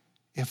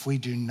if we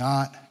do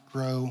not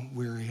grow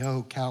weary.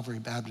 Oh, Calvary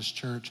Baptist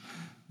Church,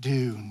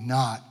 do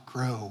not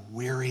grow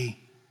weary.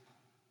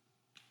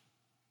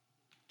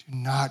 Do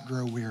not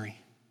grow weary.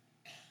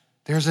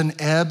 There's an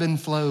ebb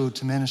and flow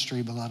to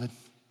ministry, beloved.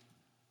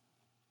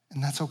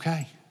 And that's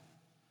okay.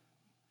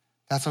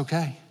 That's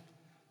okay.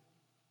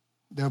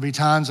 There'll be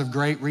times of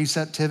great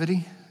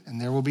receptivity,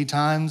 and there will be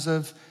times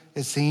of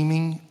it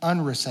seeming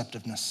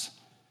unreceptiveness.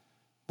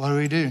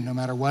 What do? No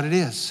matter what it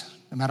is,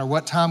 no matter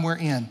what time we're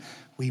in,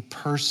 we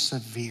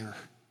persevere.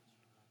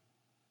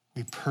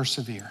 We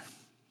persevere.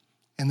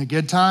 In the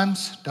good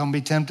times, don't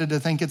be tempted to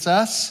think it's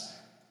us.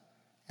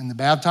 In the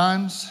bad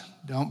times,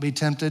 don't be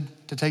tempted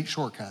to take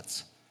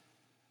shortcuts.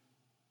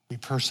 We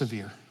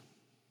persevere.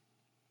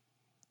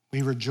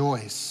 We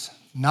rejoice.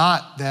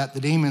 Not that the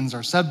demons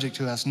are subject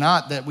to us,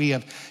 not that we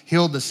have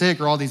healed the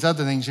sick or all these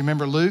other things. You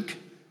remember Luke?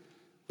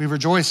 We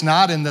rejoice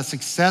not in the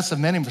success of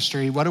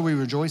ministry. What do we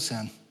rejoice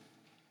in?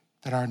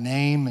 That our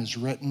name is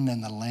written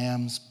in the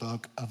Lamb's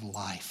book of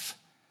life.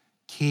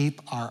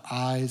 Keep our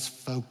eyes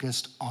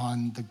focused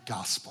on the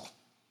gospel.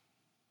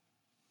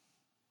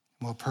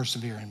 We'll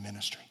persevere in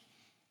ministry.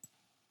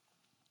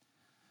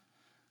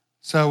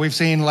 So we've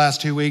seen the last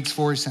 2 weeks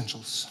 4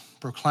 essentials.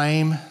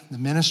 Proclaim the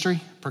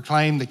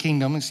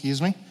kingdom.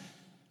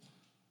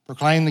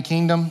 Proclaim the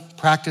kingdom,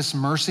 practice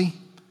mercy,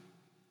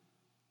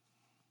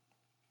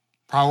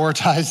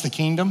 prioritize the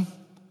kingdom,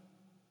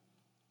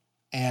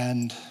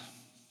 and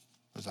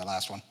what was that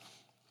last one?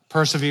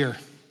 Persevere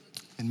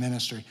in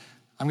ministry.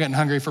 I'm getting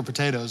hungry for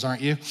potatoes,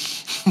 aren't you?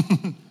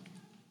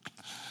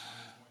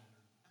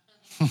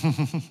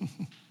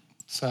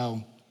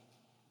 So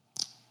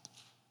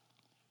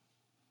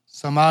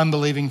my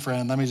unbelieving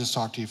friend, let me just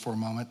talk to you for a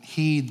moment.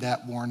 Heed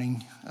that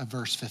warning of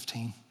verse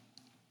 15.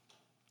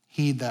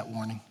 Heed that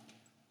warning.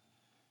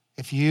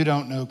 If you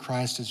don't know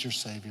Christ as your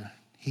Savior,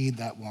 heed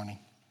that warning.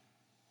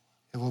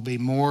 It will be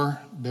more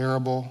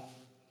bearable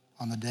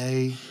on the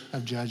day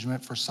of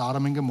judgment for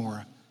Sodom and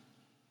Gomorrah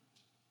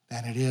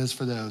than it is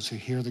for those who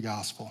hear the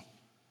gospel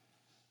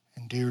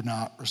and do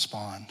not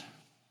respond.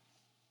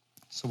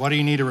 So what do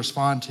you need to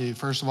respond to?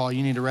 First of all,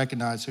 you need to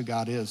recognize who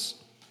God is.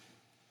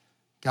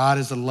 God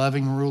is the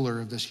loving ruler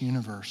of this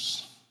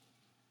universe.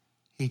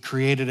 He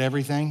created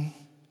everything,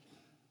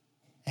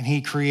 and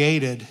he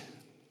created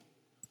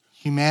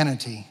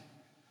humanity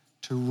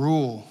to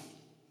rule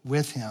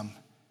with him,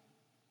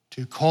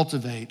 to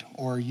cultivate,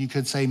 or you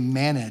could say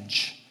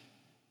manage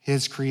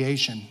his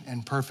creation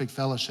in perfect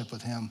fellowship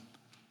with him.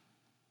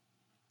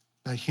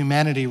 But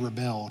humanity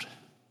rebelled.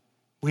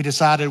 We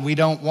decided we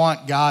don't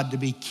want God to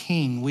be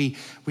king.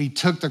 We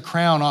took the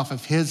crown off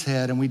of his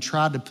head and we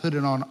tried to put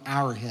it on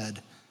our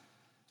head.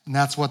 And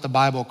that's what the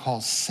Bible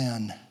calls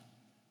sin.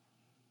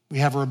 We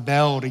have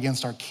rebelled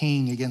against our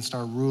king, against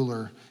our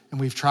ruler, and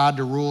we've tried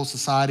to rule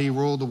society,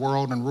 rule the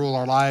world, and rule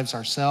our lives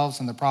ourselves.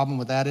 And the problem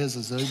with that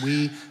is that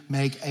we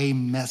make a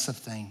mess of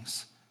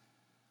things.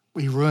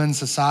 We ruin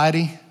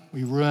society,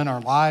 we ruin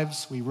our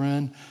lives, we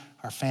ruin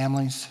our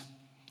families.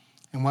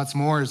 And what's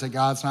more is that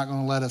God's not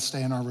going to let us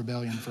stay in our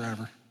rebellion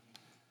forever.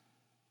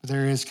 But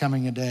there is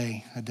coming a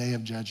day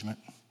of judgment,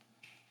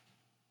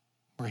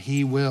 where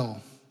he will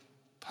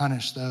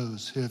punish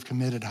those who have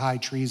committed high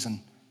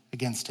treason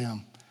against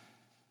him.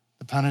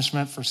 The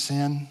punishment for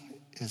sin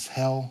is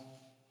hell,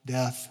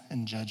 death,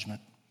 and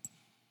judgment.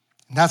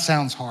 And that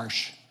sounds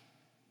harsh,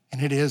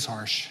 and it is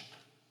harsh.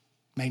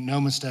 Make no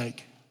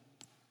mistake,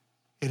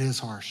 it is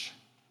harsh.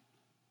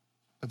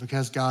 But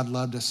because God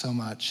loved us so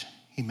much,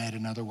 he made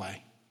another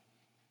way.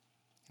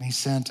 And he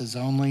sent his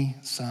only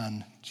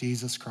Son,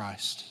 Jesus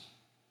Christ,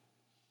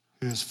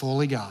 who is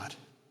fully God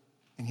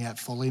and yet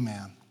fully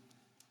man.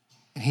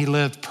 And he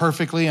lived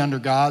perfectly under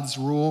God's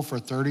rule for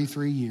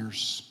 33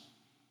 years,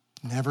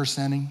 never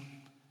sinning,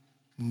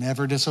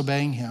 never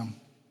disobeying him,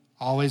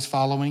 always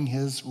following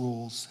his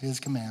rules, his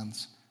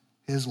commands,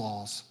 his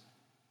laws.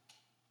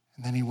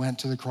 And then he went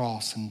to the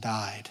cross and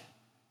died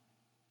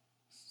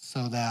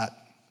so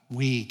that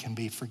we can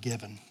be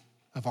forgiven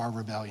of our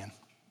rebellion.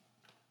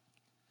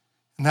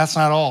 And that's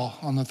not all.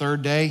 On the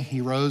third day, he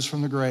rose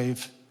from the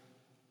grave,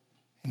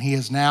 and he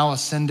is now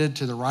ascended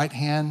to the right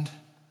hand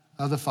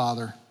of the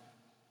Father.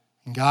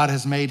 And God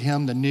has made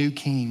him the new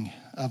king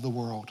of the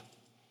world.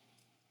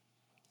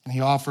 And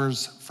he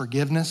offers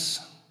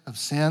forgiveness of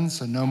sins,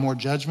 so no more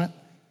judgment.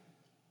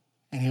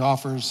 And he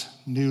offers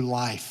new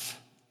life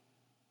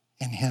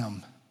in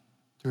him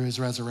through his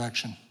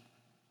resurrection,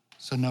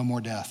 so no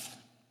more death.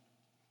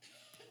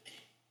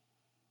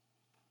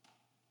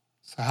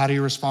 So how do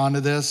you respond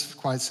to this?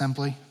 Quite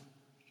simply,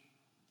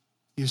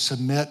 you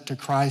submit to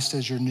Christ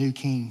as your new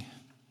king.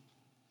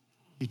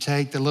 You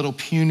take the little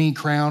puny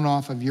crown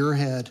off of your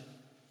head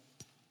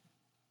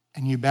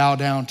and you bow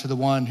down to the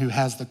one who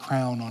has the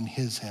crown on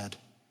his head.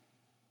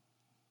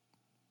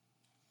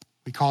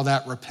 We call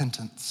that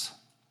repentance.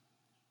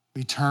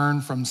 We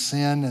turn from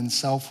sin and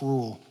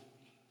self-rule,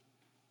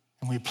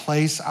 and we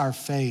place our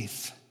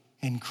faith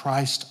in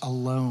Christ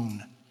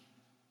alone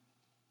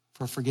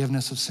for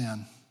forgiveness of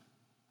sin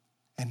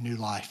and new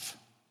life.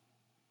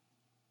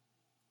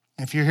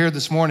 And if you're here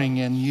this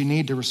morning and you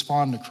need to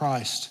respond to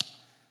Christ,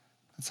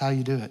 that's how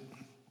you do it.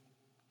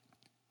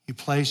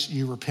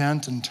 You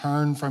repent and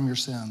turn from your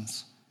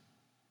sins,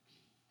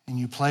 and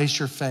you place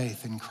your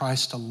faith in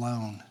Christ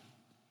alone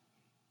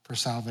for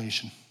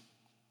salvation.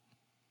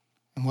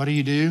 And what do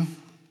you do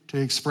to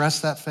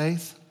express that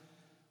faith?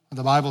 Well,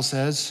 the Bible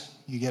says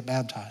you get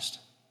baptized.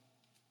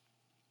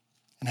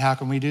 And how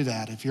can we do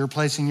that? If you're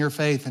placing your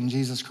faith in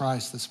Jesus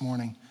Christ this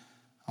morning,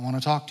 I want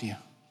to talk to you.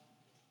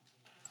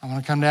 I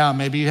want to come down.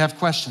 Maybe you have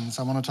questions.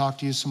 I want to talk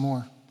to you some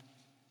more.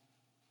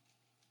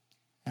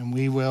 And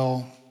we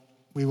will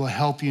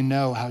help you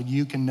know how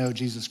you can know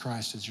Jesus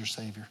Christ as your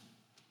Savior.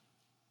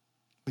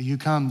 Will you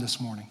come this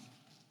morning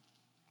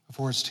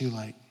before it's too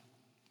late?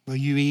 Will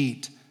you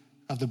eat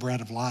of the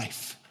bread of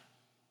life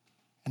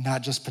and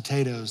not just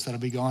potatoes that'll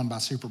be gone by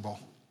Super Bowl?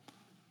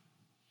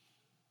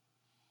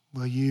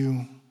 Will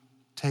you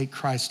take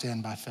Christ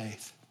in by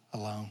faith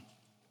alone?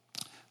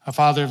 Our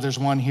Father, if there's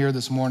one here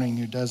this morning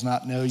who does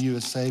not know you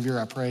as Savior,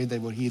 I pray they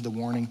will heed the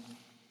warning.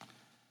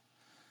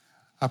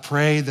 I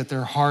pray that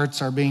their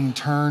hearts are being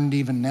turned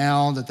even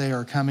now, that they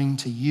are coming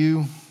to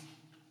you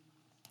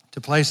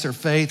to place their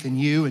faith in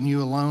you and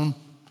you alone.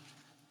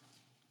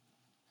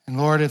 And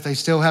Lord, if they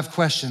still have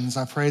questions,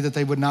 I pray that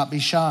they would not be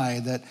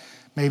shy, that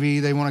maybe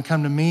they want to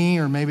come to me,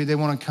 or maybe they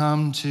want to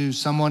come to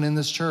someone in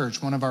this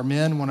church, one of our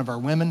men, one of our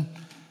women,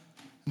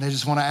 and they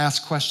just want to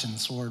ask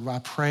questions, Lord, I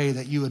pray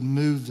that you would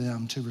move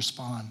them to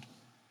respond.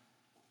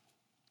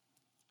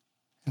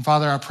 And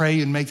Father, I pray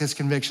you'd make this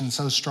conviction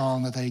so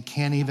strong that they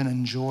can't even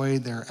enjoy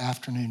their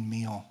afternoon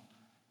meal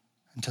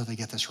until they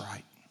get this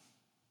right.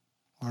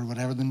 Lord,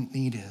 whatever the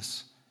need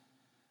is.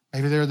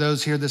 Maybe there are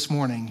those here this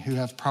morning who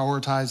have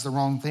prioritized the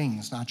wrong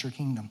things, not your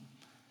kingdom.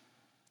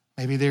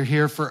 Maybe they're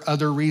here for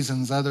other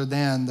reasons other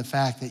than the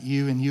fact that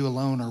you and you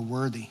alone are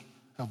worthy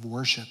of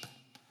worship.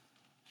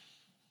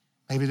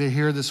 Maybe they're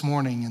here this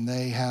morning and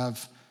they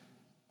have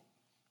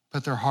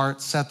set their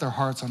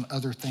hearts on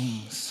other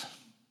things.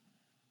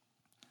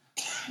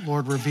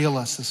 Lord, reveal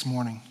us this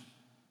morning.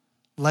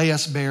 Lay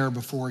us bare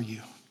before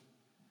you.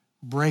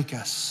 Break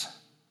us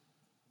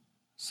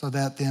so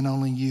that then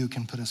only you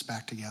can put us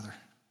back together.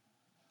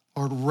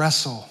 Lord,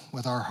 wrestle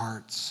with our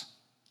hearts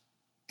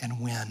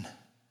and win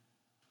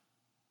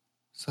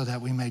so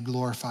that we may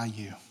glorify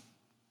you.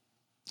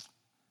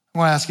 I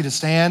want to ask you to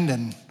stand,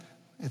 and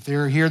if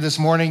you're here this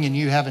morning and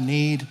you have a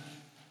need,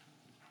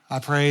 I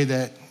pray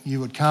that you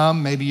would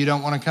come. Maybe you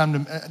don't want to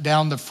come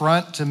down the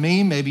front to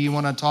me. Maybe you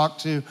want to talk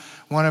to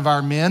one of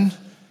our men,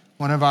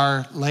 one of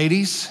our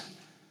ladies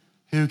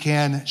who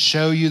can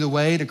show you the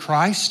way to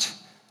Christ.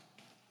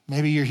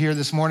 Maybe you're here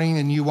this morning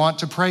and you want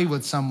to pray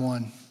with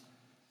someone.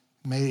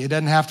 Maybe it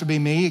doesn't have to be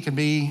me. It can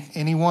be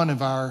any one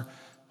of our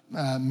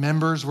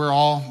members. We're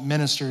all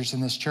ministers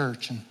in this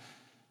church, and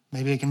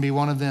maybe it can be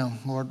one of them.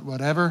 Lord,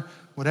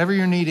 whatever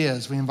your need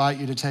is, we invite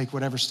you to take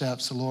whatever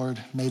steps the Lord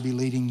may be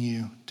leading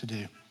you to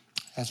do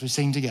as we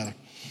sing together.